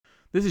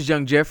This is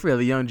Young Jeffrey of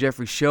the Young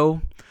Jeffrey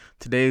Show.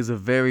 Today is a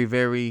very,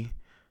 very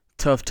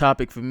tough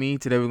topic for me.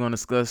 Today we're going to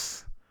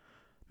discuss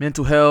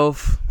mental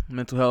health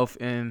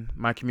in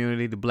my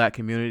community, the black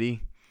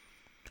community,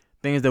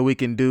 things that we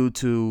can do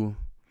to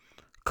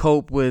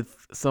cope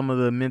with some of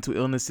the mental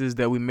illnesses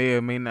that we may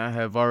or may not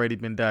have already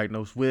been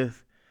diagnosed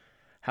with,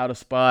 how to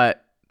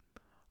spot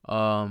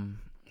um,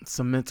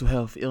 some mental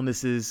health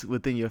illnesses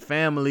within your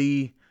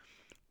family,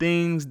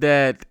 things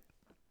that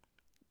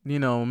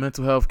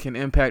mental health can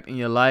impact in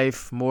your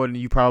life more than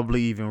you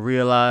probably even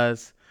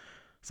realize.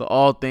 So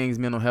all things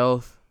mental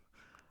health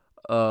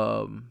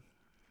um,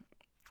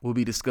 will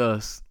be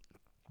discussed.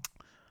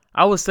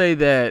 I would say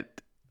that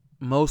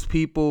most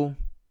people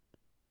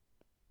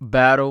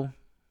battle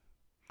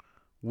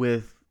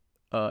with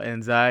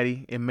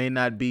anxiety. It may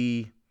not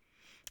be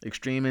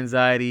extreme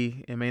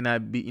anxiety. It may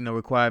not be,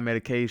 require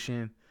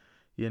medication,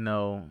 you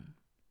know,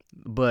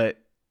 but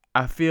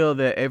I feel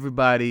that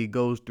everybody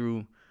goes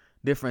through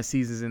different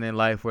seasons in their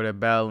life where they're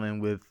battling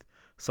with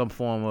some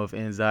form of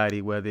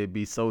anxiety, whether it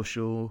be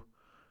social,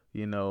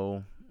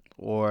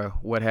 or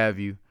what have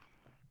you.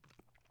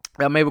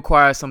 That may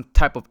require some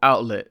type of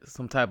outlet,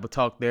 some type of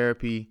talk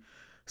therapy,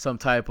 some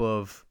type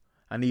of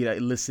I need a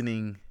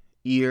listening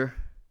ear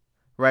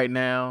right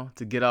now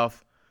to get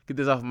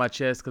this off my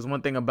chest. Because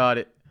one thing about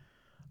it,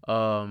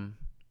 um,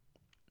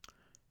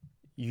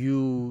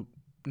 you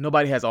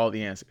nobody has all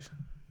the answers,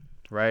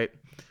 right?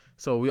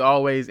 So we're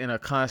always in a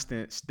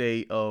constant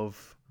state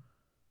of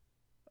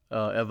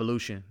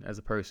evolution as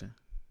a person.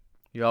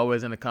 You're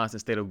always in a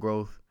constant state of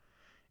growth.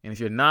 And if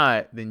you're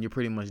not, then you're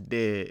pretty much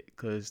dead,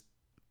 because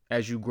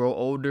as you grow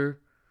older,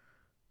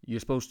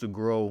 you're supposed to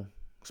grow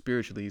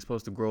spiritually. You're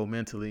supposed to grow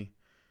mentally.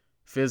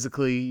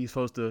 Physically, you're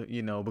supposed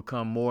to,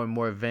 become more and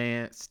more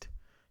advanced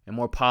and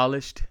more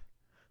polished.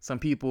 Some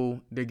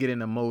people, they get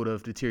in a mode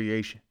of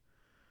deterioration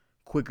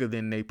quicker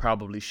than they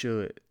probably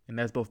should. And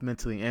that's both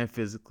mentally and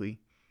physically.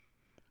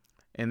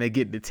 And they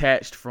get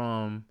detached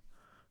from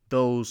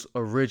those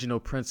original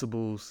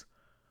principles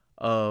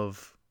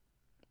of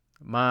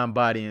mind,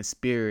 body, and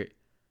spirit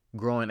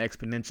growing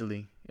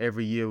exponentially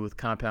every year with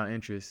compound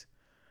interest,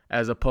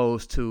 as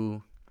opposed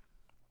to,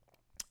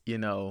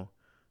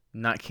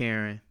 not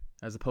caring,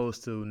 as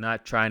opposed to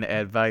not trying to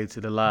add value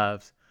to their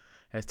lives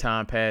as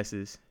time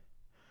passes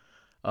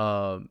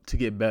to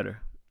get better.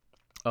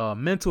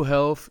 Mental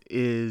health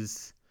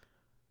is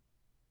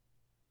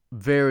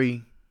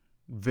very,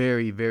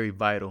 very, very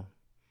vital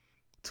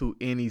to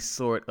any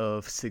sort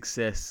of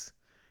success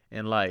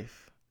in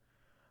life.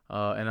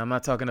 And I'm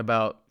not talking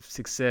about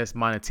success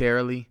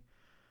monetarily.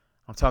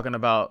 I'm talking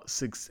about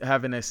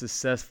having a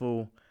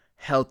successful,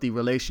 healthy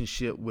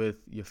relationship with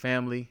your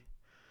family,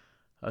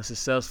 a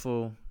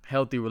successful,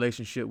 healthy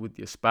relationship with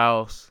your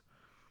spouse,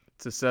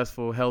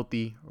 successful,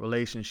 healthy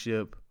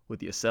relationship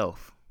with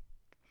yourself.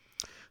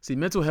 See,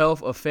 mental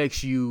health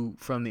affects you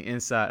from the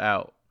inside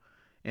out.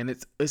 And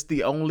it's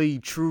the only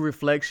true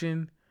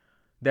reflection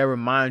that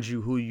reminds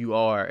you who you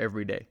are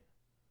every day.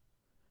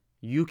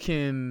 You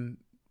can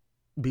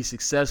be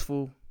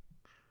successful,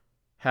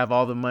 have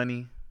all the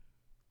money,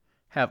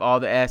 have all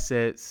the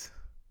assets,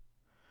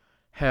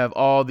 have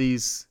all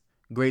these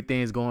great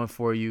things going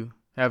for you,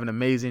 have an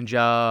amazing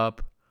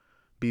job,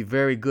 be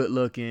very good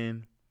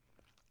looking.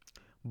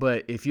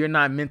 But if you're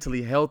not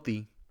mentally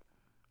healthy,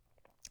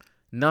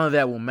 none of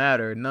that will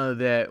matter. None of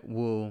that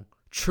will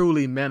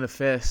truly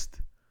manifest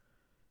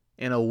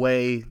in a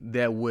way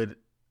that would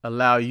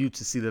allow you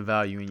to see the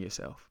value in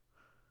yourself.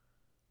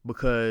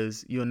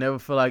 Because you'll never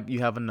feel like you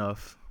have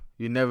enough.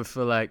 You'll never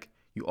feel like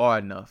you are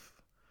enough.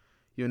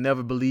 You'll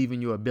never believe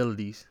in your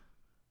abilities.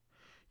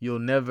 You'll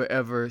never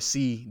ever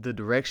see the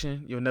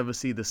direction. You'll never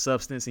see the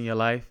substance in your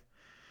life.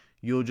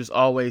 You'll just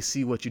always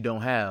see what you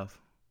don't have.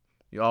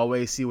 You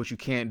always see what you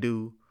can't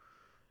do.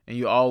 And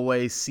you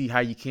always see how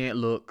you can't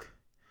look.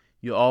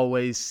 You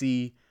always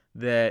see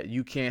that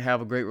you can't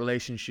have a great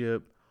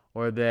relationship,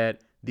 or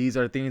that these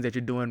are things that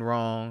you're doing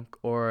wrong,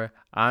 or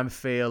I'm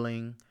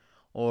failing,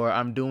 or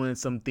I'm doing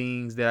some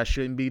things that I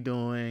shouldn't be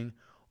doing,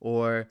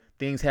 or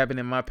things happen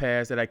in my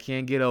past that I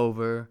can't get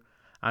over.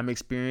 I'm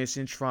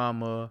experiencing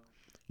trauma.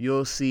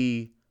 You'll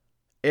see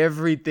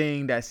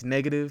everything that's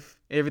negative,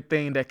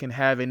 everything that can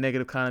have a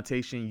negative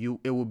connotation.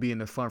 It will be in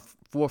the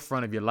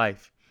forefront of your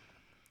life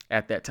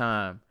at that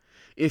time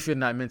if you're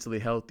not mentally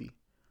healthy.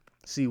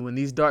 See, when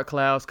these dark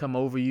clouds come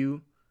over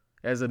you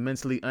as a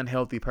mentally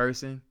unhealthy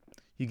person,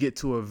 you get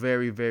to a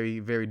very, very,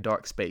 very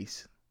dark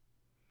space.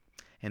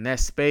 And that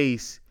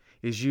space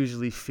is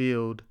usually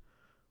filled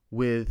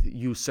with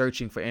you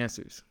searching for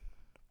answers.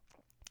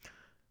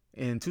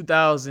 In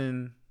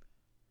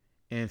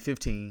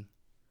 2015,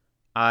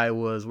 I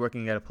was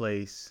working at a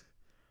place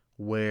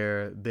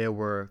where there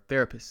were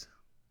therapists.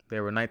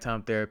 There were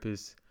nighttime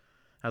therapists.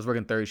 I was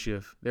working third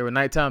shift. There were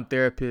nighttime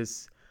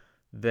therapists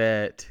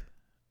that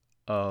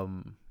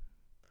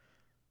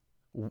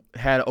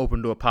had an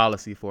open door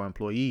policy for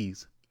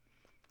employees.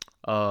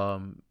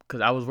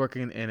 Because I was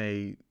working in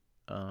a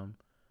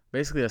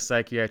basically a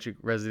psychiatric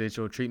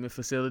residential treatment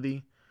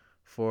facility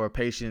for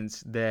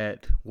patients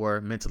that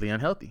were mentally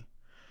unhealthy.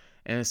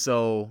 And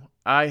so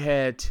we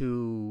had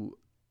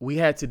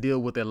to deal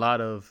with a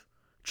lot of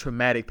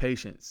traumatic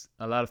patients,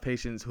 a lot of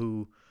patients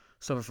who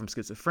suffer from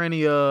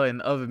schizophrenia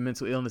and other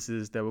mental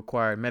illnesses that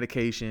required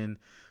medication,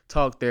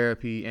 talk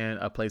therapy, and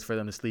a place for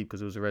them to sleep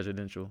because it was a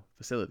residential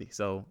facility.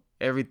 So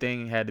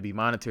everything had to be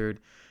monitored,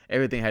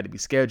 everything had to be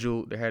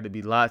scheduled. There had to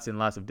be lots and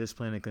lots of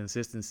discipline and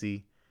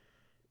consistency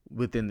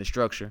within the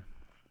structure.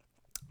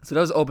 So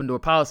that was open door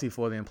policy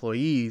for the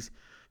employees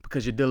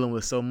because you're dealing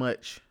with so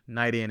much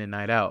night in and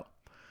night out.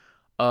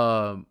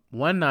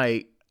 One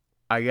night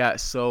I got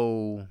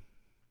so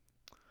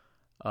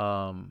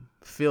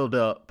filled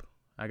up.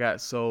 I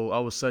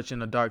was such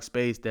in a dark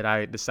space that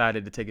I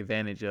decided to take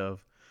advantage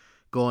of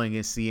going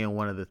and seeing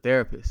one of the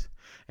therapists.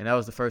 And that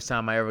was the first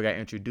time I ever got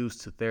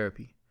introduced to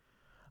therapy.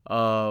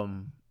 I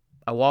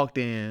walked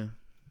in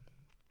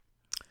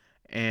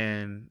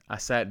and I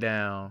sat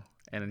down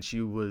and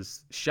she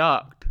was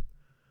shocked.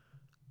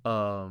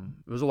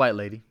 It was a white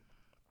lady.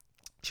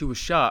 She was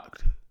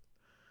shocked.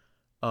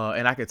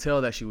 And I could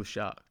tell that she was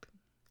shocked.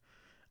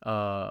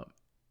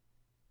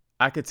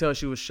 I could tell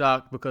she was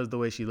shocked because of the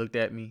way she looked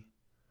at me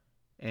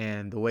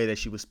and the way that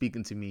she was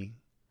speaking to me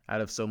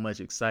out of so much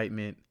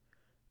excitement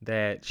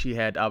that she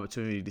had the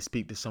opportunity to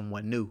speak to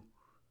someone new.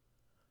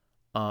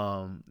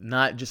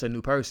 Not just a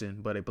new person,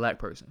 but a black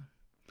person.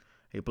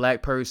 A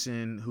black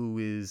person who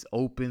is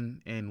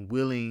open and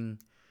willing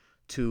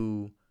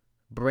to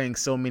bring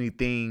so many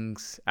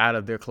things out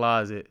of their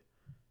closet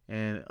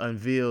and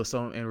reveal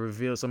so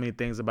many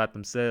things about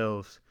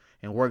themselves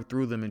and work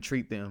through them and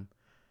treat them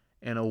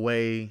in a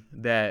way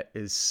that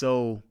is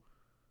so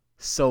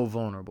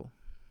vulnerable.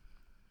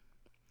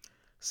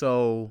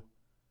 So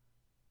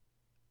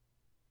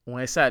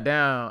when I sat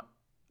down,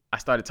 I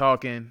started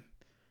talking.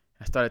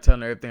 I started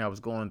telling her everything I was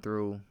going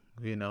through,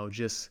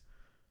 just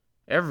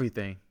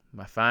everything.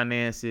 My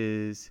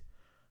finances.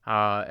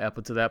 Up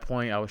until that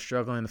point, I was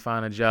struggling to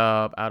find a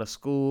job out of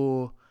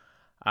school.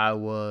 I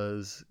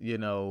was,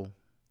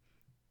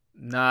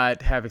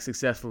 not having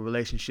successful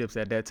relationships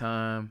at that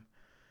time.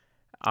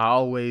 I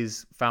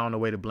always found a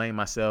way to blame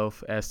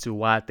myself as to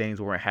why things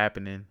weren't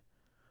happening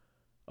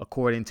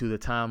according to the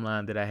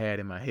timeline that I had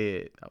in my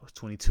head. I was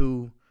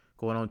 22,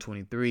 going on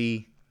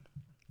 23.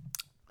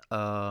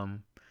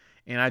 And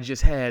I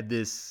just had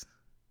this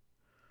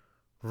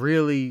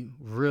really,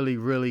 really,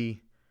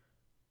 really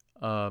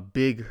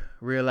big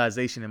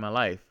realization in my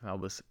life. I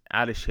was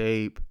out of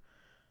shape.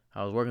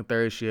 I was working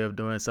third shift,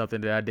 doing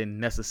something that I didn't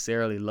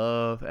necessarily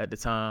love at the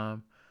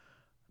time.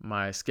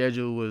 My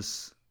schedule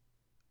was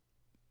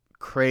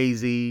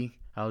crazy.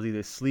 I was either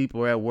asleep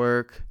or at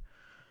work.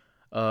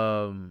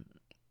 At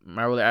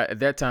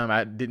that time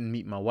I didn't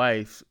meet my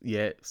wife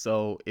yet,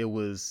 so it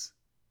was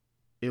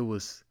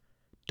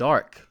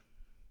dark.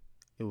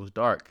 It was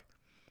dark.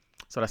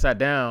 So I sat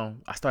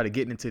down. I started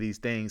getting into these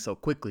things so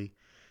quickly.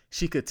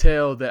 She could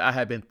tell that I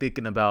had been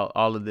thinking about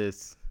all of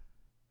this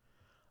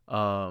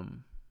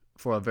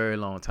for a very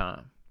long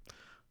time.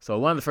 So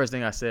one of the first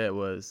things I said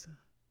was,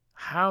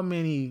 how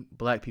many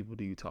black people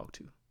do you talk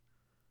to?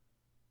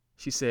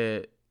 She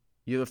said,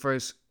 you're the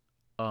first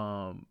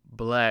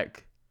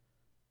black,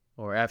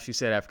 or after she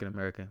said African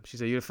American. She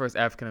said, you're the first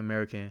African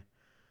American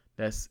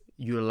that's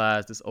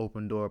utilized this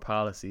open door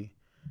policy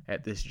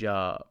at this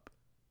job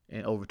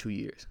in over 2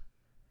 years.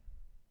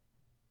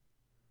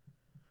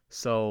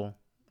 So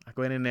I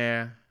went in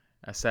there,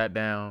 I sat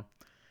down,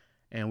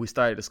 and we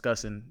started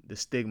discussing the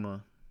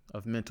stigma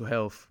of mental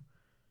health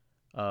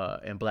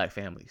in black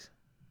families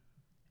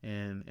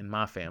and in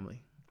my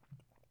family.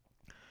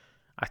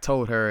 I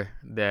told her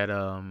that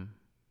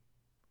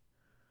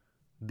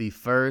the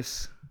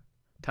first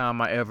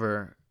time I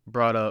ever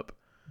brought up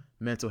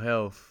mental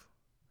health,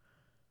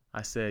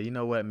 I said, you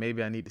know what,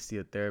 maybe I need to see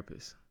a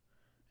therapist.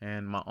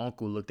 And my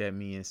uncle looked at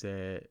me and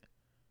said,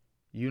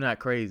 you're not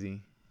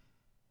crazy.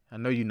 I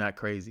know you're not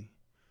crazy.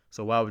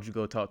 So why would you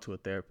go talk to a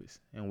therapist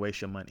and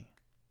waste your money?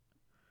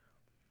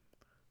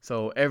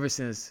 So that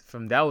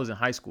was in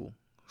high school.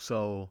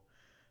 So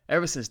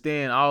ever since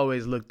then, I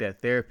always looked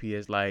at therapy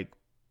as like,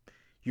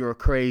 you're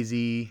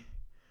crazy.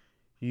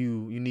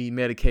 You need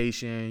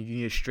medication. You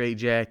need a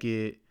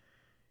straitjacket.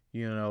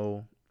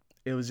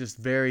 It was just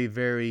very,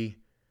 very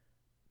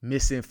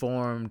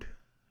misinformed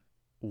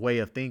way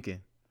of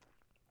thinking.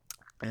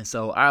 And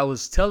so I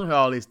was telling her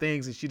all these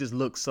things, and she just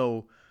looked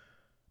so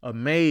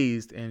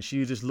amazed, and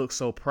she just looked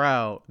so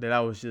proud that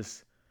I was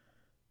just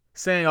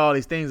saying all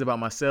these things about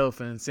myself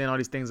and saying all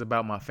these things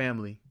about my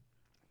family,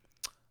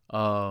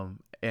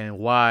 and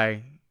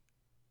why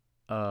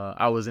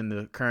I was in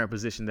the current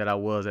position that I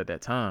was at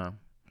that time.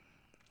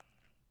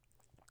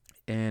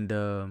 And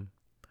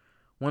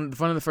one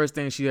of the first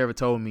things she ever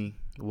told me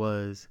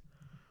was,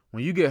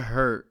 when you get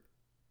hurt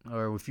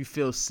or if you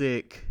feel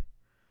sick,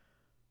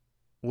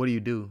 what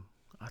do?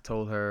 I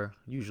told her,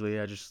 usually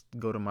I just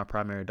go to my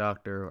primary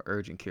doctor or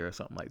urgent care or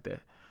something like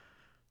that.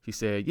 She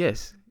said,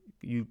 yes,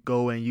 you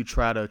go and you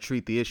try to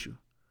treat the issue.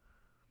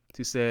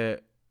 She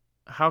said,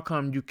 how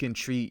come you can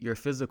treat your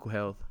physical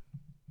health,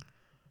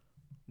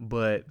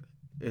 but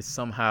it's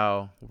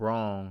somehow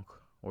wrong,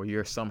 or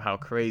you're somehow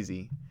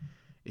crazy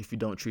if you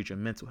don't treat your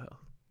mental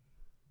health.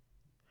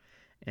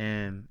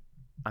 And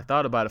I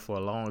thought about it for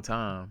a long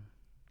time.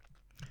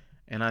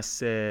 And I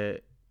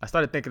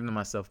started thinking to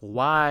myself,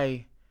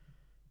 why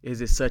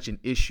is it such an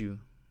issue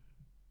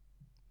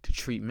to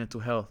treat mental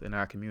health in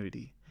our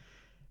community?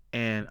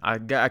 And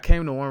I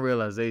came to one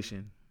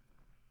realization.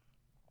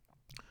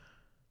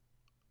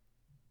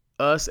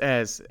 Us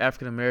as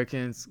African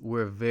Americans,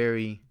 we're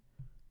very,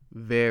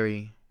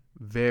 very,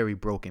 very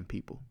broken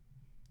people.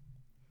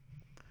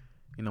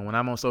 When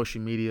I'm on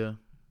social media,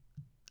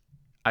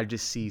 I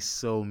just see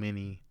so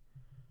many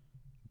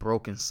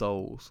broken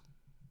souls,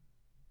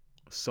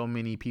 so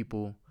many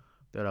people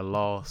that are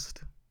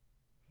lost,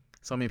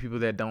 so many people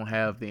that don't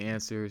have the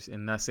answers.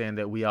 And not saying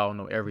that we all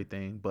know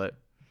everything, but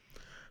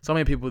so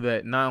many people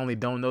that not only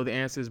don't know the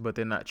answers, but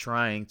they're not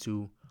trying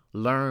to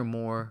learn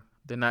more.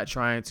 They're not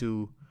trying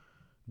to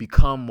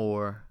become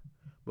more,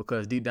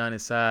 because deep down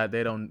inside,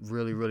 they don't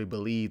really, really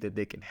believe that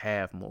they can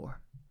have more.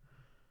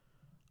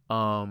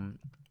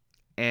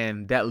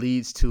 And that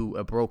leads to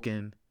a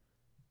broken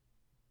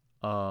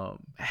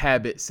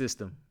habit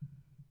system,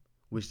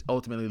 which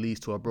ultimately leads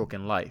to a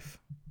broken life.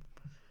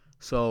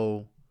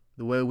 So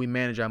the way we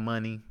manage our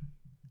money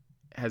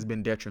has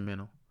been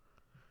detrimental.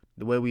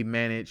 The way we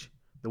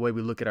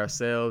look at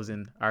ourselves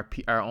and our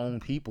own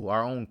people,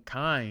 our own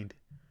kind,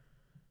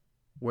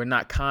 we're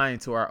not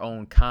kind to our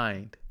own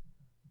kind.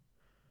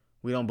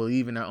 We don't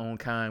believe in our own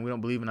kind. We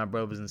don't believe in our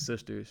brothers and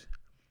sisters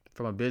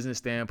from a business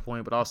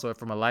standpoint, but also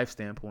from a life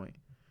standpoint.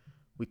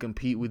 We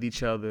compete with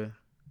each other,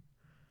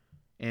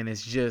 and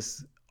it's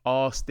just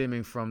all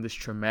stemming from this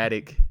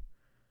traumatic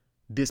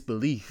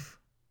disbelief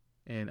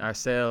in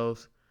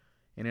ourselves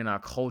and in our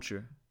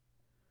culture.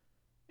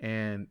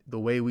 And the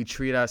way we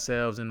treat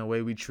ourselves and the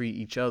way we treat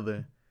each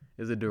other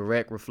is a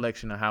direct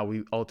reflection of how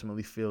we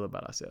ultimately feel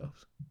about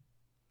ourselves.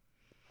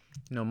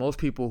 Most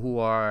people who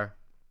are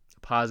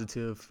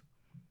positive,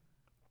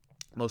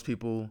 most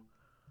people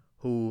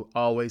who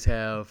always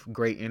have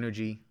great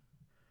energy,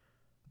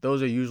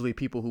 those are usually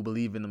people who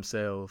believe in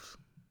themselves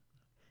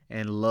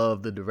and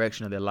love the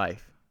direction of their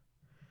life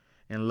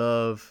and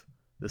love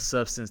the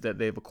substance that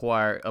they've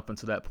acquired up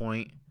until that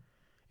point.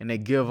 And they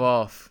give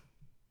off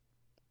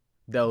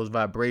those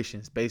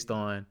vibrations based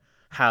on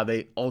how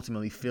they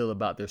ultimately feel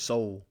about their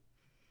soul,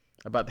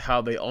 about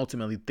how they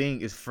ultimately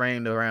think is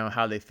framed around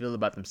how they feel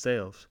about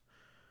themselves.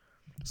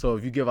 So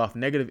if you give off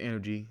negative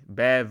energy,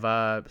 bad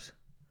vibes,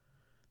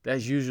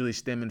 that's usually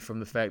stemming from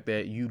the fact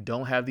that you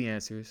don't have the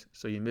answers,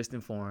 so you're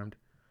misinformed.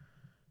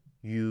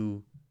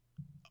 You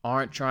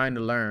aren't trying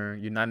to learn.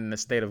 You're not in a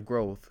state of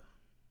growth,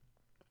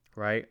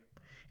 right?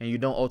 And you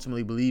don't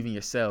ultimately believe in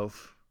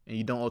yourself, and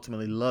you don't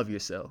ultimately love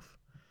yourself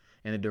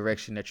in the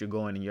direction that you're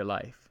going in your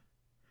life.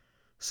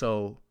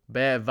 So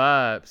bad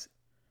vibes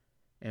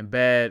and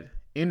bad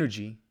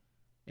energy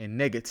and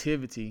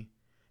negativity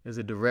is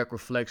a direct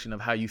reflection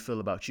of how you feel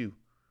about you,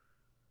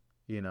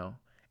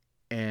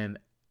 And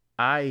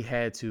I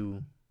had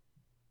to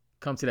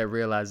come to that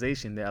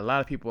realization that a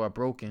lot of people are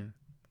broken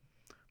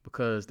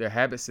because their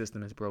habit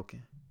system is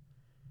broken.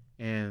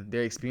 And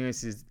their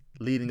experiences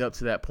leading up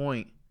to that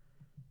point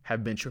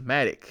have been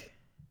traumatic.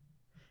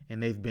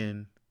 And they've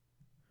been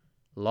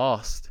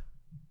lost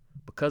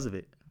because of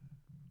it.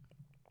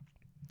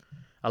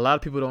 A lot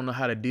of people don't know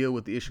how to deal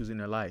with the issues in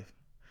their life.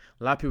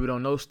 A lot of people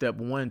don't know step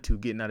 1 to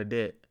getting out of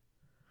debt.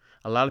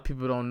 A lot of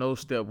people don't know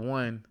step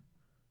 1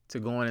 to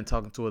going and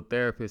talking to a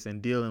therapist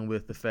and dealing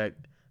with the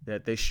fact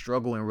that they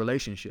struggle in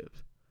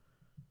relationships.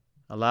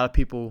 A lot of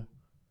people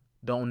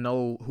don't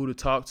know who to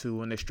talk to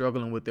when they're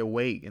struggling with their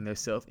weight and their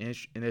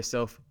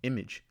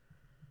self-image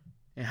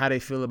and how they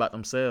feel about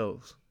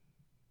themselves.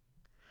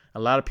 A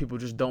lot of people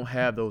just don't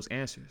have those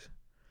answers.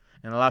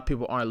 And a lot of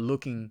people aren't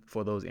looking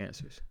for those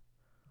answers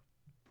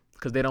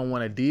because they don't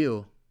want to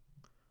deal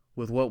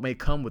with what may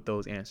come with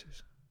those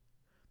answers.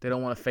 They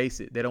don't want to face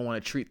it. They don't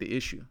want to treat the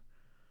issue.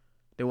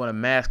 They want to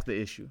mask the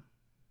issue.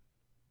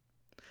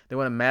 They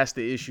want to mask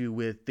the issue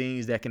with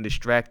things that can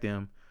distract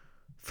them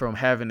from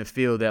having to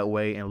feel that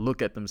way and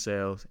look at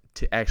themselves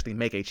to actually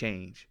make a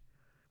change.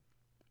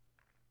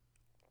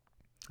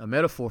 A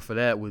metaphor for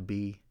that would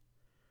be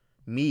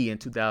me in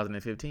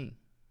 2015.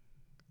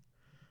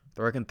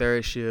 Working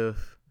third shift,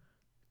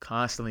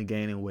 constantly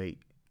gaining weight.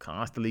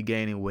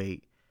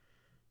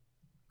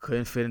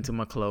 Couldn't fit into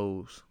my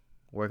clothes.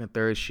 Working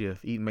third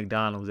shift, eating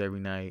McDonald's every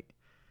night.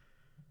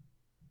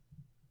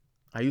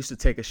 I used to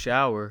take a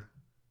shower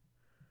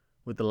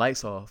with the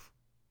lights off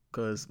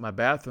because my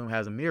bathroom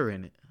has a mirror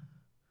in it.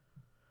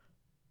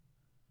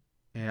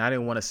 And I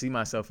didn't want to see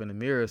myself in the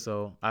mirror,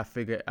 so I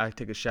figured I'd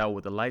take a shower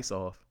with the lights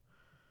off.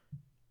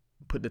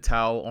 Put the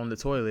towel on the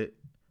toilet,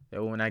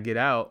 that when I get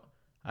out,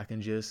 I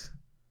can just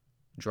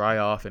dry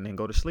off and then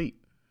go to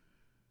sleep.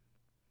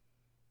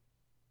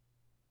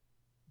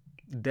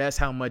 That's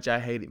how much I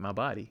hated my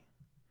body.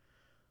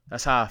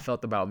 That's how I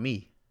felt about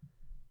me.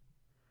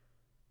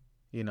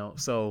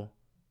 So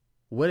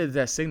what does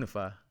that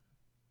signify?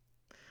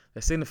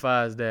 That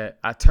signifies that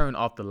I turned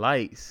off the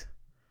lights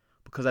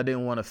because I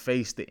didn't want to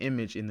face the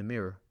image in the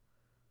mirror.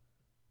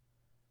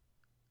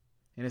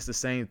 And it's the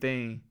same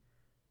thing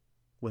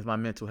with my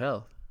mental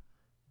health.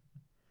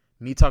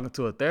 Me talking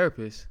to a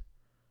therapist,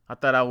 I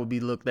thought I would be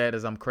looked at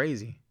as I'm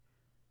crazy.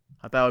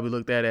 I thought I would be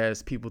looked at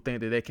as people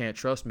think that they can't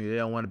trust me. They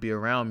don't want to be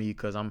around me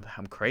because I'm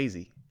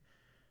crazy.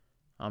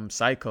 I'm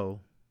psycho.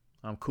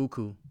 I'm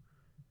cuckoo.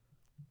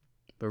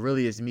 But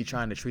really, it's me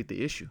trying to treat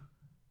the issue.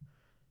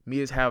 Me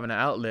is having an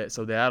outlet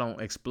so that I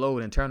don't explode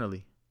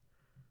internally.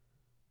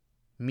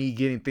 Me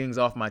getting things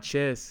off my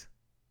chest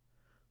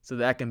so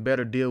that I can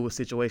better deal with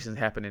situations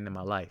happening in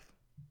my life.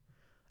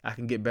 I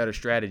can get better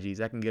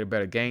strategies. I can get a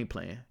better game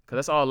plan. Because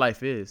that's all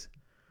life is.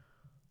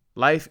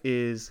 Life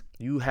is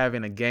you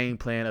having a game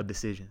plan of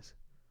decisions.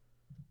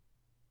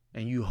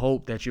 And you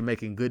hope that you're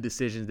making good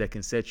decisions that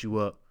can set you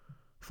up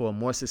for a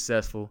more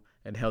successful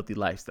and healthy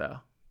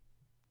lifestyle.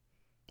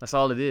 That's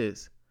all it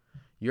is.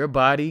 Your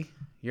body,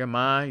 your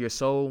mind, your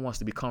soul wants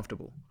to be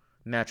comfortable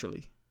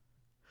naturally.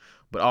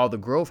 But all the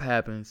growth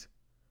happens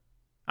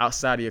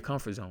outside of your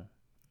comfort zone.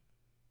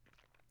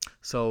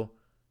 So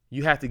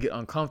you have to get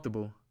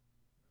uncomfortable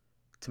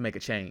to make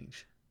a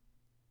change.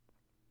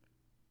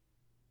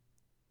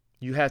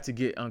 You have to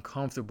get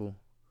uncomfortable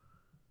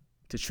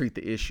to treat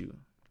the issue.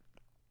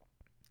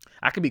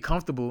 I could be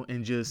comfortable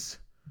and just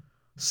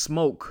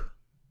smoke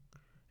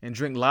and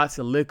drink lots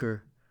of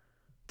liquor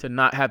to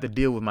not have to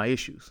deal with my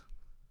issues.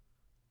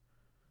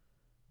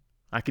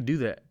 I could do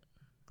that.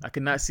 I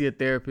could not see a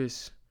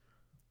therapist.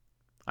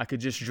 I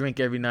could just drink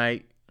every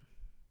night,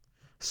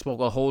 smoke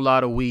a whole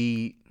lot of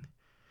weed,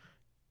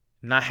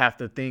 not have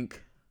to think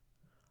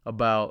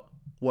about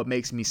what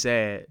makes me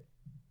sad,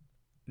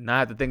 not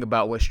have to think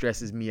about what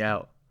stresses me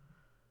out,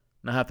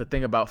 not have to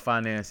think about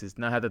finances,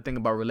 not have to think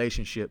about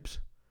relationships,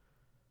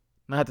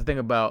 not have to think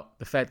about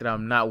the fact that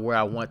I'm not where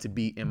I want to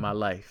be in my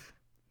life.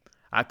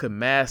 I could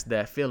mask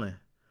that feeling.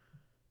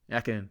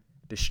 I can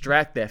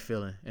distract that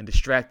feeling and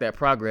distract that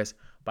progress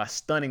by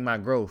stunning my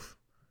growth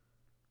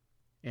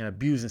and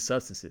abusing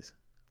substances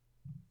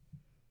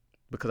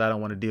because I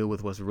don't want to deal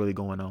with what's really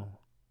going on.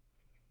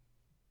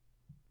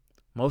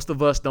 Most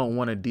of us don't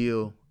want to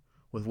deal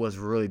with what's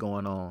really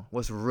going on,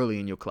 what's really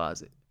in your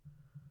closet.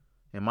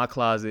 In my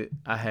closet,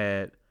 I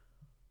had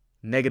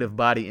negative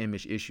body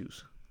image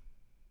issues,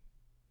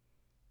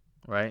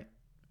 right?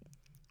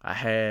 I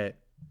had,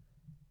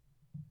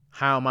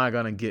 how am I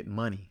going to get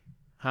money?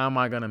 How am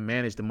I going to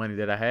manage the money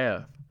that I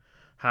have?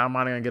 How am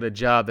I going to get a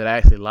job that I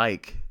actually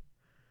like?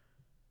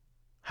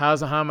 How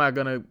am I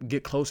going to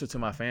get closer to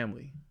my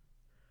family?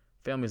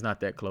 Family's not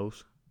that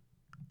close.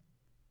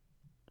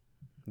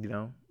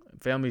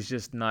 Family's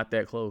just not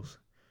that close.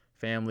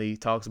 Family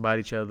talks about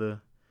each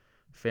other.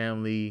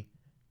 Family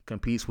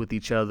competes with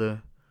each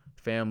other.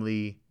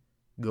 Family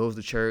goes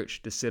to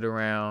church to sit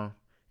around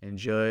and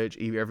judge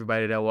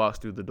everybody that walks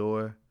through the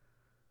door.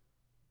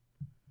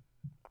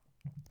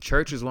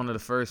 Church is one of the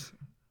first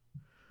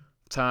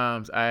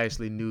times I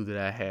actually knew that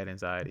I had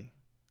anxiety,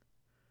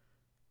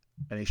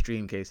 an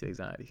extreme case of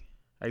anxiety.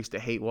 I used to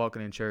hate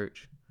walking in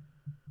church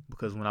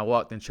because when I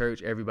walked in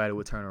church, everybody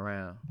would turn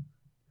around.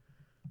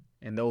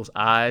 And those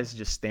eyes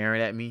just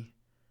staring at me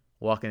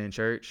walking in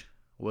church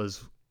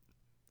was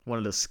one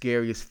of the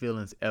scariest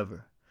feelings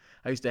ever.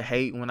 I used to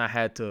hate when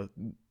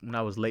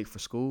I was late for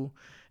school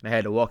and I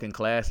had to walk in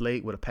class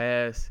late with a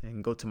pass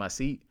and go to my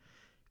seat.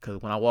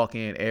 Because when I walk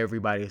in,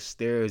 everybody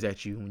stares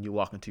at you when you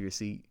walk into your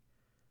seat.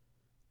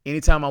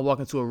 Anytime I walk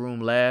into a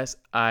room last,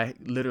 I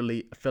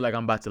literally feel like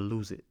I'm about to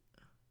lose it.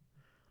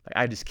 Like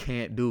I just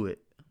can't do it.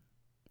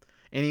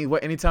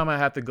 Anytime I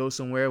have to go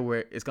somewhere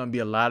where it's going to be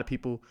a lot of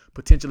people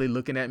potentially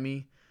looking at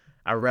me,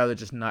 I'd rather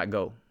just not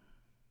go.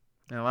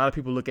 And a lot of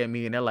people look at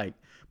me and they're like,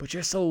 but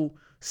you're so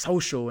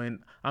social, and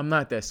I'm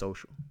not that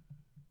social.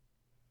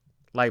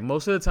 Like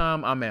most of the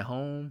time I'm at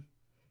home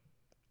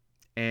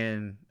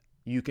and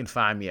you can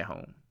find me at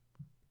home.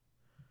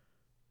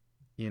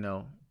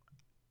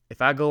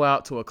 If I go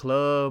out to a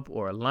club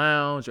or a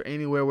lounge or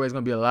anywhere where there's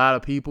going to be a lot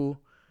of people,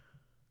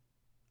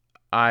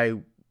 I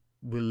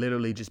will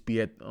literally just be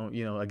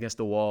against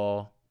the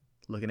wall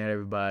looking at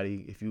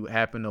everybody. If you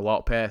happen to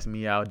walk past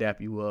me, I'll dap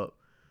you up.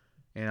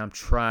 And I'm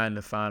trying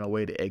to find a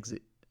way to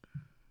exit.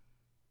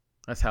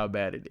 That's how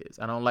bad it is.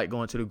 I don't like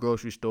going to the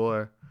grocery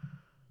store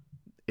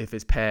if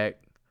it's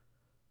packed.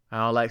 I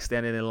don't like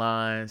standing in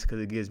lines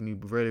because it gives me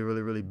really,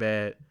 really, really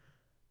bad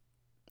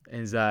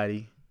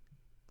anxiety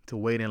to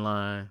wait in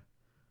line.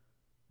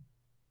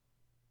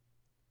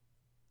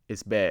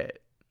 It's bad.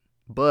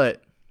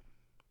 But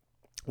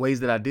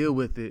ways that I deal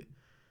with it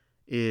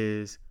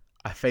is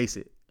I face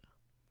it.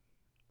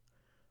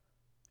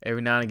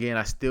 Every now and again,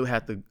 I still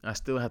have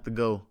to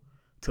go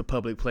to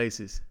public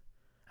places.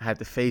 I have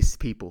to face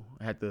people.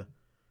 I have to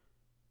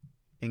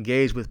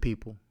engage with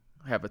people.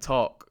 I have to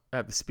talk. I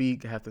have to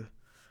speak.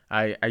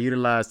 I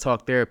utilize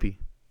talk therapy.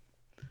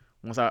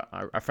 Once I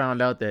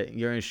found out that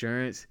your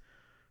insurance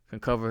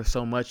can cover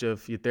so much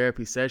of your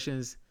therapy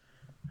sessions,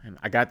 and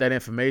I got that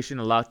information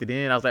and locked it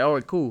in, I was like, all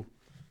right, cool.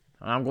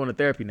 I'm going to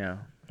therapy now.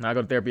 And I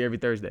go to therapy every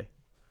Thursday.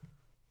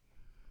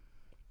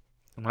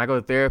 And when I go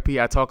to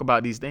therapy, I talk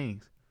about these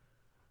things.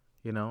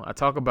 I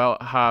talk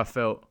about how I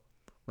felt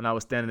when I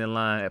was standing in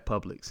line at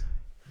Publix.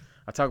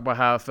 I talk about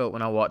how I felt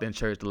when I walked in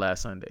church the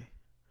last Sunday.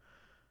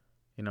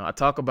 I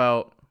talk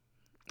about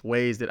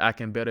ways that I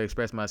can better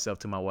express myself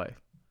to my wife.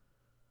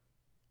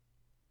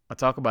 I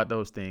talk about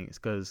those things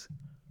because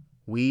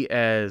we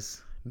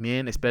as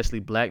men, especially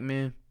black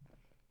men,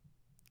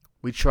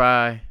 we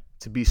try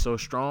to be so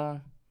strong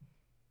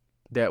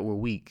that we're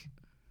weak.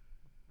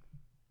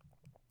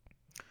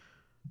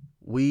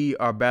 We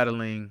are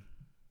battling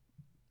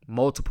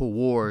multiple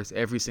wars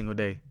every single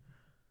day.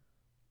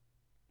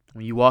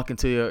 When you walk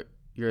into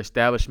your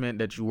establishment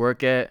that you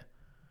work at,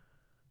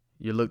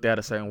 you're looked at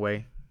a certain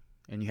way,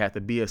 and you have to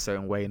be a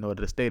certain way in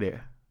order to stay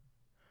there.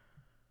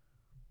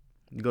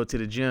 You go to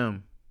the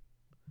gym,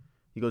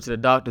 you go to the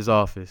doctor's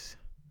office,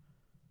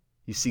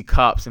 you see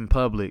cops in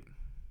public.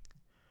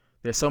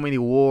 There's so many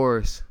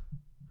wars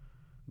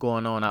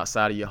going on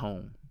outside of your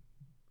home.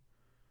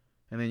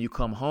 And then you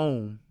come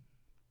home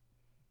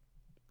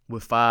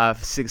with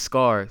 5-6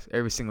 scars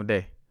every single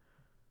day.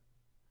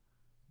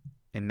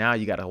 And now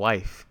you got a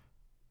wife.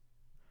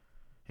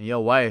 And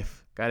your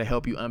wife got to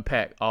help you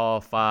unpack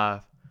all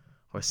 5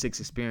 or 6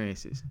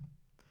 experiences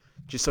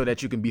just so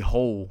that you can be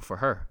whole for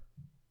her.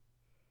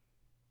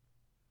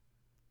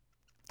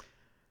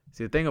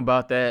 See, the thing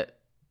about that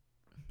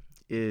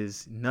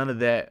is none of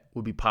that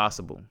would be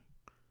possible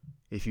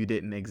if you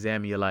didn't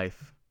examine your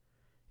life,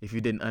 if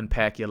you didn't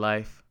unpack your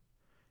life,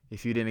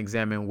 if you didn't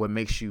examine what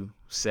makes you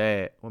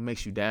sad, what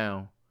makes you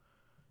down,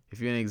 if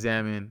you didn't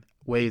examine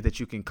ways that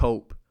you can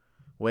cope,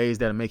 ways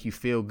that'll make you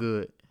feel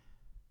good.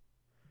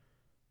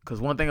 Because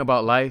one thing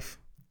about life,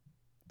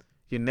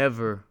 you're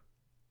never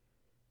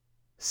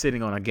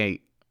sitting on a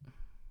gate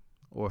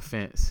or a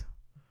fence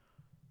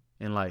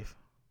in life.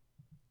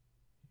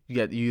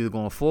 You're either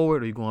going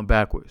forward or you're going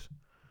backwards.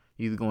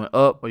 You're either going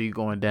up or you're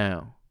going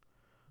down.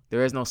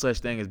 There is no such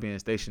thing as being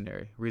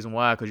stationary. Reason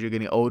why? Because you're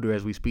getting older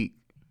as we speak.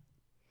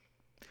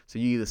 So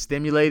you're either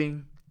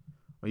stimulating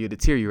or you're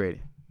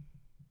deteriorating.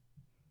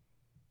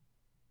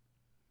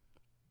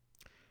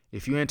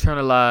 If you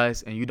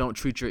internalize and you don't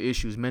treat your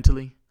issues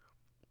mentally,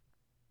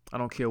 I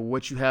don't care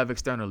what you have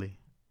externally.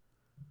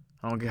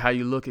 I don't care how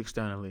you look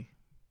externally.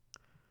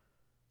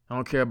 I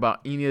don't care about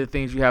any of the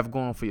things you have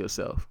going for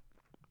yourself.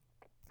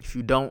 If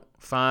you don't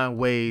find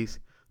ways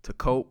to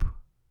cope,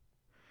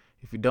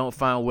 if you don't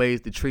find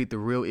ways to treat the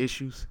real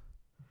issues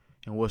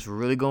and what's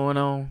really going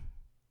on,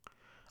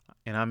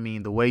 and I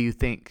mean the way you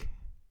think,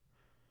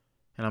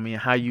 and I mean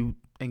how you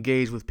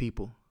engage with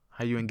people,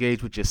 how you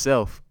engage with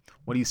yourself,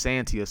 what are you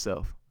saying to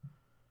yourself?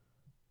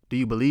 Do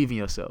you believe in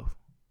yourself?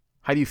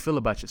 How do you feel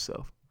about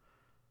yourself?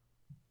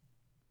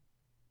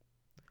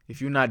 If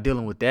you're not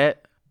dealing with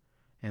that,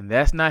 and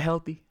that's not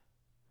healthy,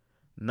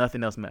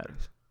 nothing else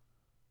matters.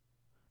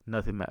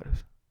 Nothing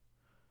matters.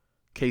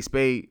 Kate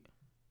Spade,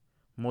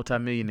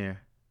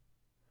 multimillionaire,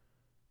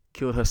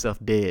 killed herself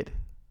dead.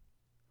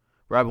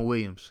 Robin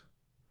Williams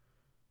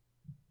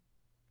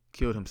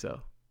killed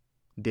himself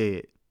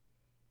dead.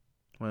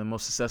 One of the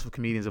most successful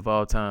comedians of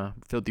all time,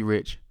 filthy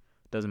rich,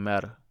 doesn't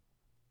matter.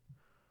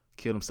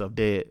 Killed himself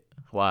dead.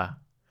 Why?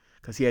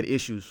 Because he had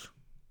issues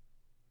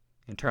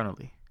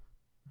internally.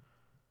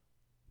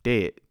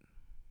 Dead.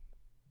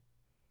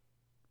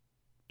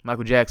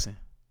 Michael Jackson,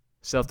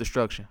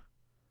 self-destruction.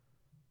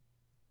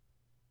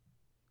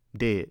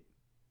 Dead.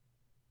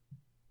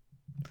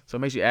 So it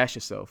makes you ask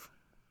yourself,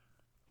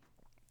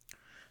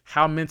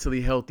 how mentally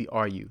healthy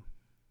are you?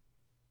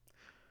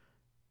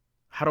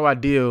 How do I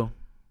deal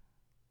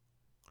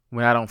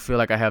when I don't feel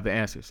like I have the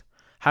answers?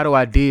 How do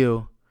I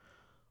deal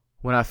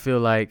when I feel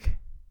like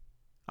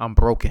I'm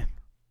broken?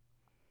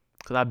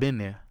 Because I've been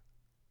there.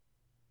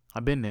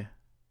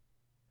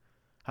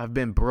 I've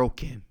been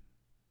broken.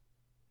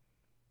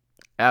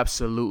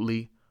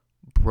 Absolutely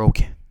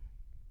broken.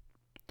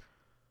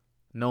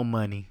 No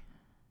money.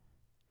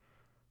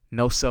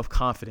 No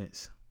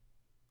self-confidence.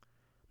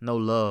 No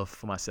love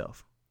for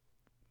myself.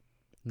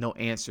 No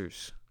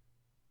answers.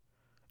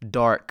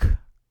 Dark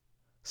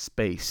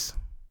space.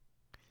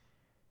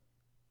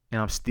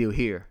 And I'm still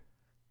here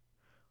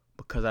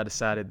because I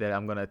decided that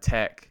I'm going to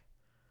attack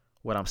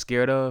what I'm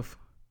scared of,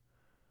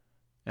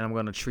 and I'm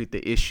going to treat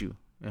the issue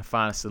and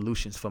find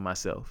solutions for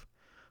myself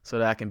so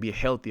that I can be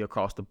healthy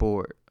across the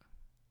board.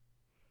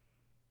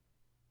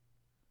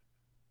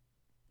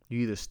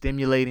 You're either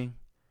stimulating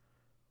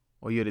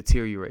or you're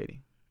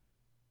deteriorating.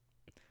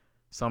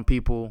 Some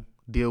people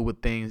deal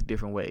with things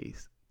different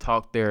ways.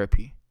 Talk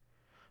therapy,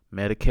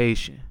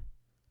 medication,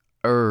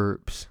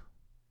 herbs,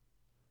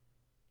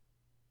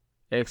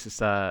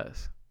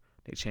 exercise.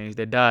 They change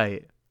their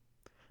diet.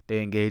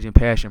 They engage in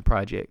passion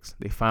projects.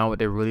 They find what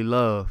they really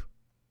love.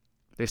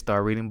 They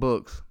start reading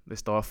books. They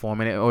start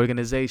forming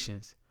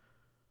organizations.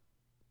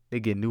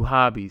 They get new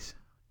hobbies.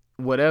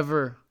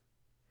 Whatever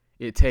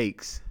it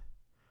takes,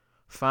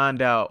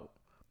 find out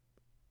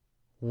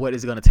what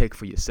it's going to take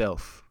for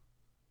yourself.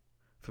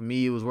 For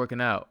me, it was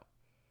working out.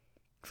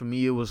 For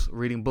me, it was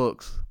reading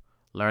books,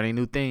 learning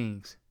new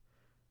things.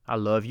 I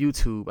love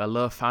YouTube. I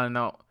love finding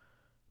out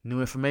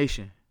new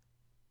information.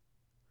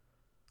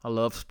 I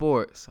love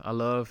sports. I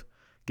love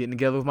getting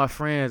together with my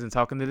friends and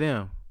talking to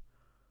them.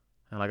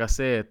 And like I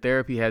said,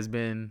 therapy has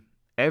been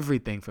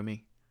everything for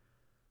me.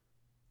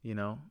 You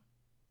know,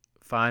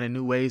 finding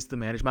new ways to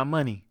manage my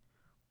money,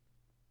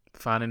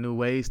 finding new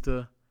ways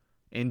to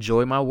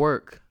enjoy my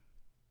work.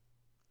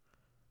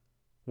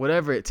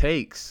 Whatever it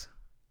takes,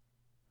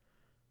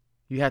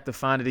 you have to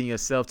find it in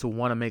yourself to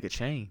want to make a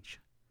change.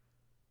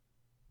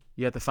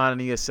 You have to find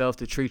it in yourself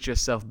to treat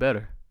yourself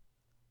better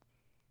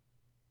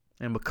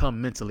and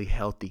become mentally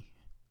healthy.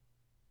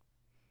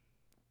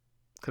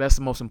 Because that's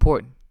the most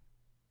important.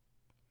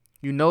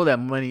 You know that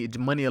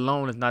money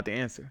alone is not the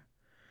answer.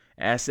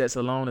 Assets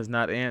alone is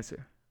not the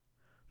answer.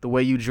 The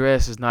way you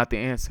dress is not the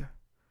answer.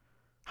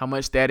 How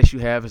much status you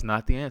have is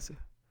not the answer.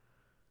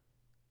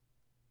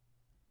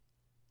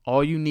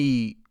 All you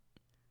need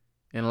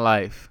in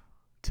life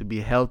to be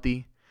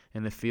healthy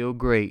and to feel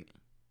great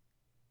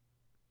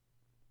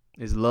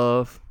is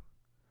love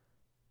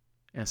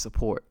and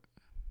support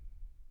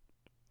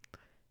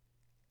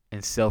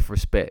and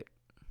self-respect.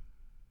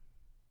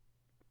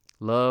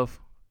 Love,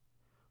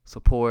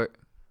 support,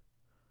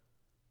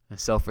 and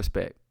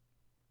self-respect.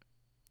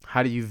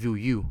 How do you view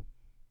you?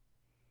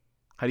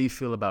 How do you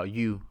feel about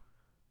you?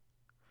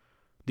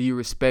 Do you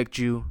respect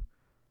you?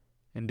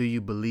 And do you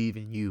believe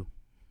in you?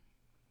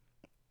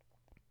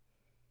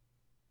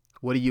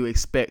 What do you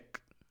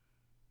expect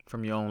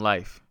from your own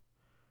life?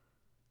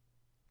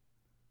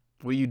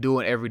 What are you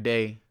doing every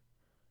day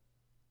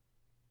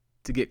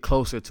to get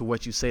closer to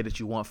what you say that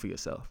you want for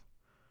yourself?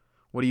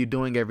 What are you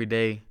doing every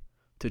day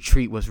to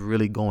treat what's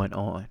really going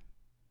on?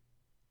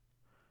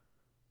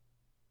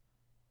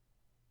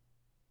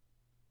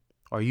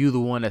 Are you the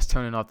one that's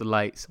turning off the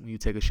lights when you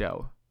take a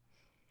shower?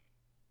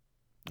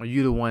 Are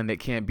you the one that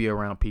can't be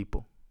around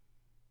people?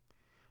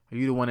 Are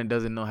you the one that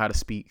doesn't know how to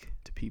speak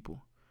to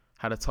people,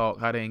 how to talk,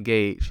 how to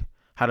engage,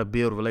 how to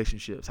build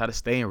relationships, how to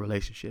stay in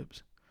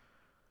relationships?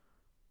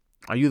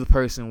 Are you the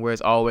person where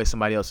it's always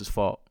somebody else's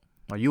fault?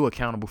 Are you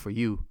accountable for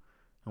you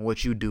and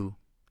what you do,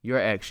 your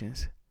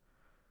actions?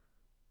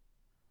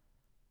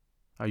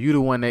 Are you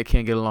the one that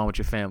can't get along with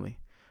your family?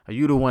 Are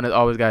you the one that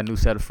always got a new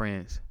set of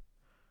friends?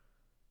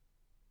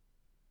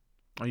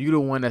 Are you the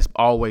one that's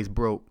always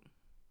broke?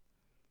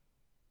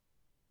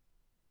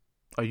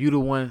 Are you the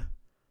one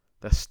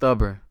that's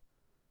stubborn,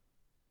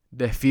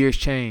 that fears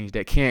change,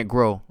 that can't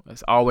grow,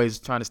 that's always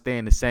trying to stay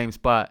in the same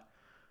spot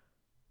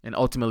and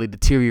ultimately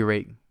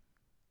deteriorating?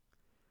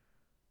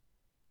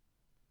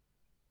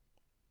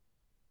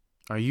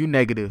 Are you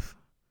negative?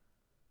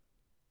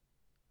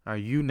 Are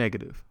you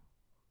negative?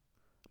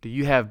 Do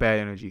you have bad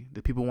energy?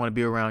 Do people want to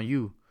be around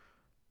you?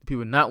 Do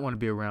people not want to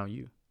be around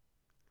you?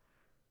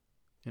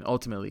 And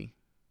ultimately,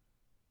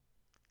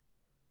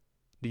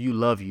 do you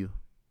love you?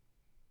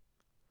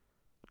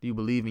 Do you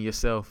believe in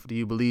yourself? Do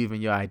you believe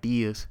in your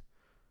ideas?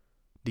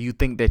 Do you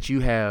think that you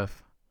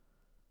have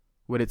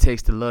what it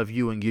takes to love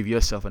you and give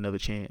yourself another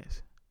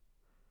chance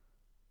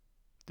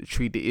to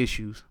treat the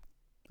issues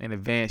and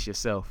advance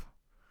yourself?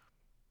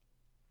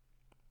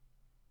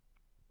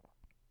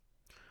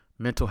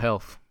 Mental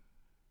health.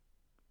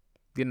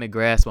 Getting a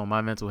grasp on my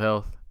mental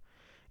health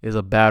is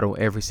a battle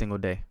every single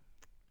day.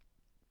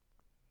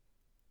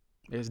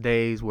 There's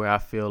days where I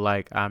feel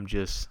like I'm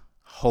just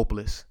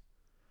hopeless.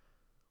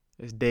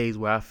 There's days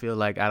where I feel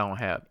like I don't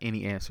have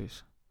any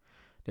answers.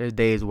 There's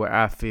days where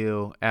I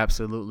feel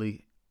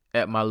absolutely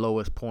at my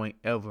lowest point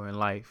ever in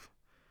life.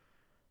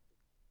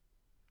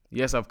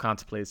 Yes, I've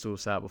contemplated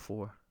suicide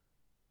before.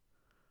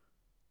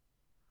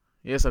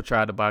 Yes, I've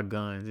tried to buy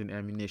guns and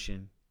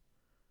ammunition.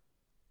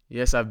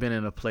 Yes, I've been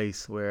in a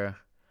place where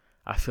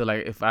I feel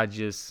like if I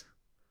just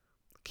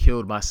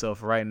killed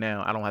myself right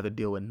now, I don't have to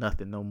deal with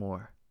nothing no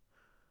more.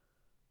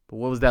 But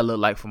what does that look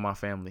like for my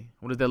family?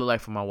 What does that look like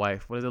for my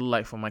wife? What does it look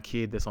like for my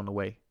kid that's on the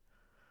way?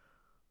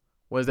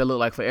 What does that look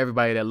like for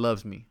everybody that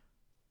loves me?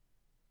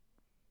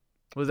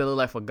 What does that look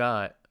like for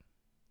God?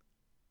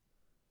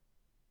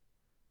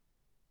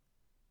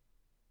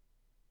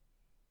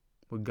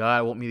 Would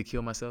God want me to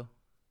kill myself?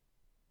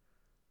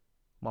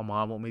 My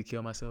mom want me to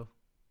kill myself?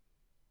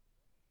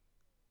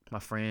 My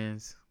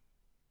friends?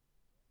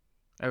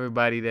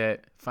 Everybody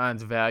that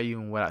finds value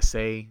in what I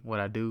say,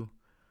 what I do?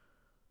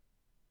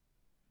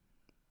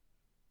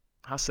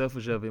 How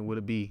selfish of it would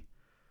it be?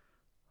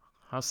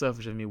 How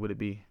selfish of me would it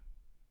be?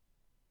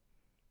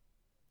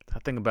 I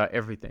think about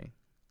everything.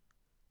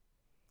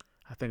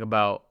 I think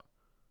about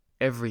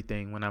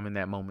everything when I'm in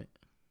that moment.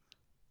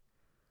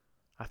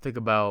 I think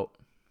about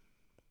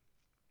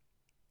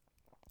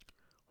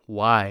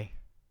why.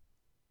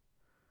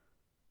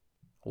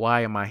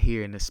 Why am I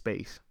here in this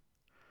space?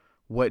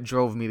 What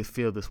drove me to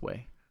feel this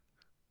way?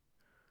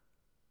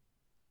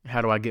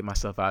 How do I get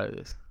myself out of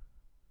this?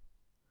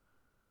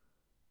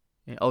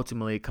 And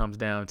ultimately, it comes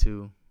down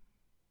to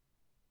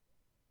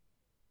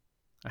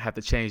I have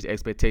to change the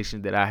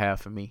expectations that I have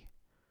for me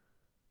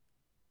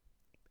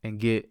and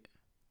get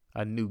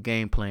a new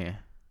game plan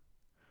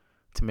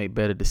to make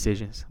better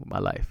decisions with my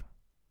life.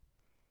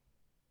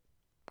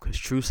 Because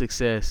true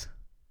success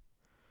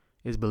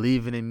is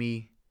believing in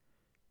me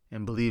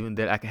and believing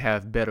that I can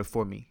have better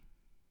for me.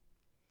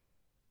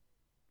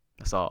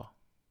 That's all.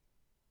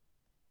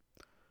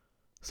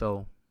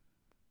 So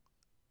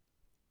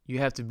you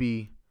have to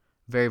be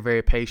very,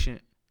 very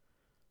patient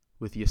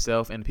with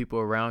yourself and the people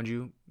around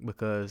you,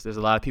 because there's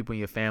a lot of people in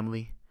your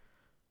family,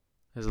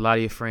 there's a lot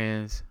of your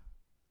friends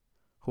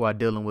who are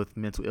dealing with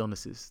mental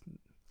illnesses.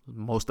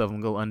 Most of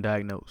them go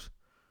undiagnosed.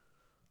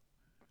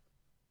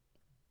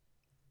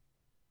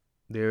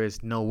 There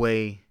is no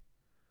way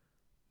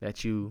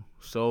that you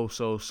so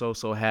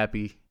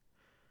happy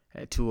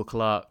at 2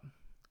 o'clock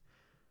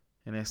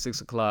and at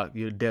 6 o'clock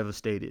you're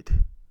devastated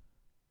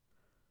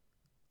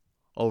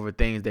over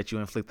things that you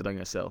inflicted on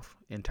yourself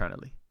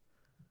internally.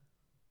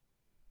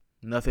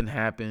 Nothing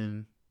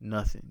happened,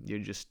 nothing. You're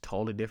just a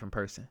totally different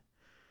person.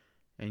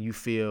 And you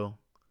feel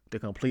the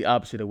complete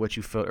opposite of what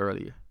you felt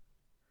earlier.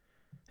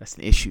 That's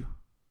an issue.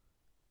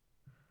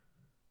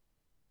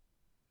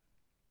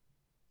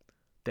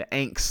 The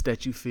angst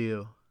that you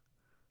feel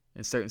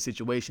in certain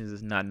situations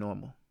is not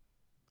normal.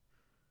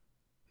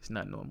 It's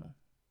not normal.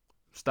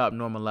 Stop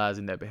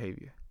normalizing that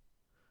behavior.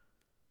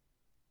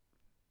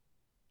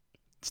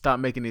 Stop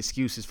making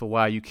excuses for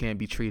why you can't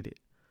be treated.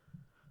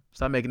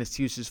 Stop making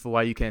excuses for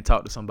why you can't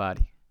talk to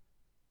somebody.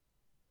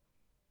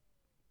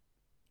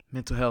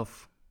 Mental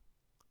health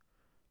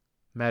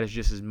matters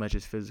just as much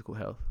as physical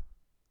health.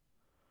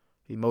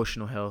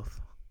 Emotional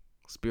health,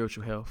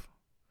 spiritual health.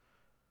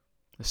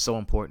 It's so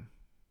important.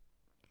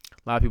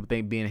 A lot of people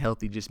think being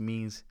healthy just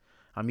means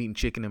I'm eating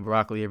chicken and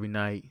broccoli every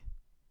night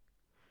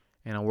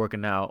and I'm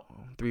working out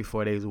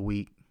 3-4 days a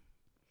week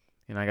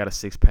and I got a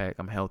 6-pack.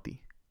 I'm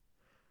healthy.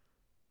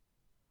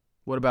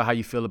 What about how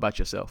you feel about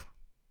yourself?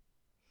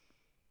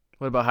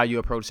 What about how you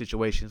approach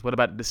situations? What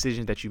about the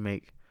decisions that you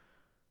make?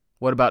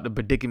 What about the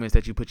predicaments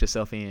that you put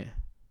yourself in?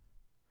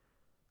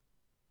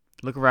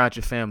 Look around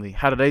your family.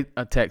 How do they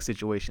attack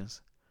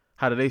situations?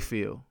 How do they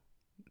feel?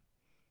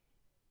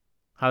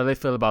 How do they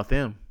feel about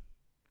them?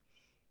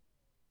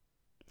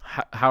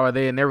 How are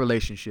they in their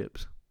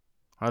relationships?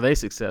 Are they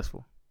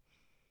successful?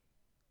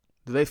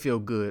 Do they feel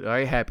good? Are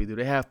they happy? Do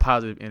they have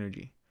positive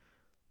energy?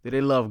 Do they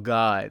love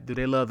God? Do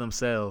they love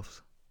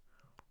themselves?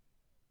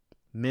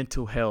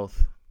 Mental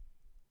health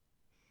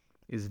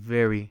is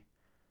very,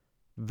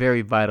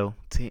 very vital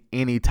to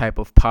any type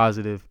of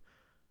positive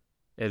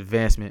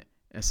advancement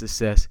and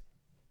success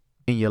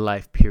in your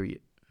life, period.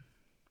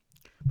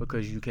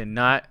 Because you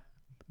cannot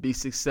be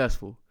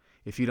successful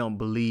if you don't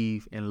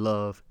believe and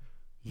love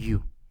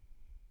you.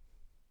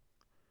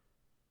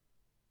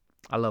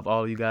 I love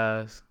all of you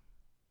guys.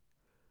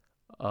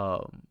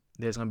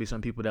 There's going to be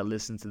some people that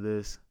listen to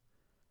this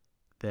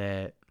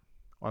that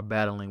are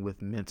battling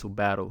with mental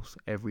battles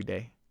every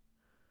day,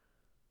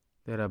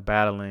 that are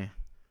battling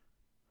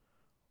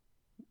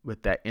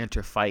with that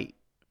inner fight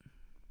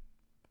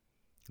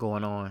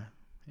going on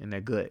in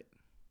their gut,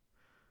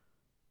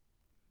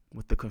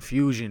 with the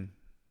confusion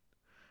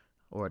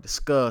or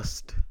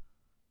disgust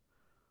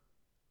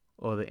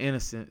or the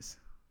innocence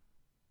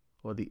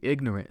or the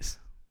ignorance,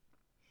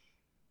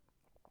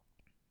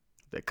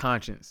 the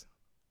conscience,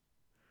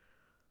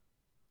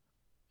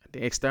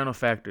 the external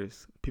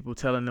factors, people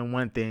telling them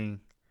one thing,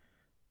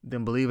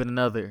 then believing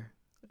another,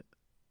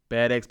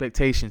 bad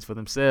expectations for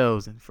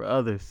themselves and for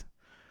others,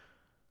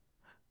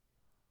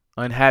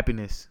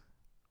 unhappiness,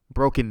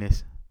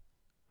 brokenness,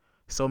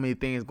 so many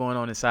things going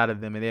on inside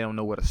of them and they don't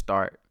know where to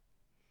start.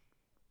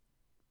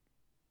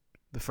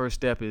 The first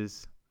step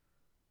is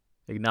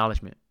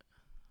acknowledgement.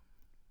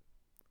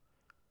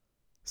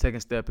 Second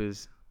step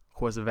is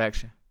course of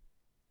action.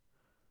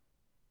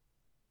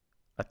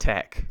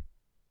 Attack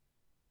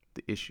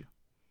the issue.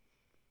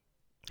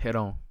 Head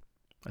on.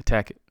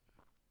 Attack it.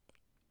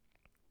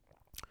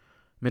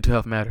 Mental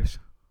health matters.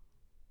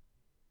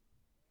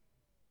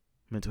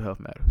 Mental health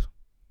matters.